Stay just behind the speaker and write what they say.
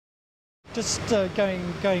Just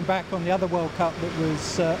going back on the other World Cup that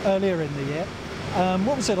was earlier in the year,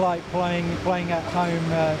 what was it like playing at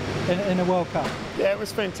home in a World Cup? Yeah, it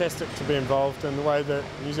was fantastic to be involved in the way that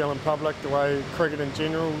New Zealand public, the way cricket in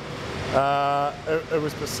general, it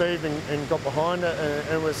was perceived and got behind it, and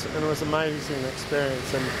it was an amazing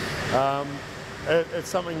experience. And it's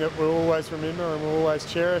something that we'll always remember and we'll always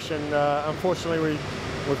cherish. And unfortunately,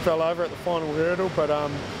 we fell over at the final hurdle, but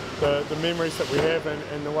the memories that we have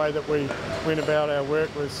and the way that we went about our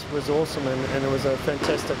work was awesome, and it was a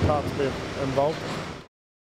fantastic part to be involved in.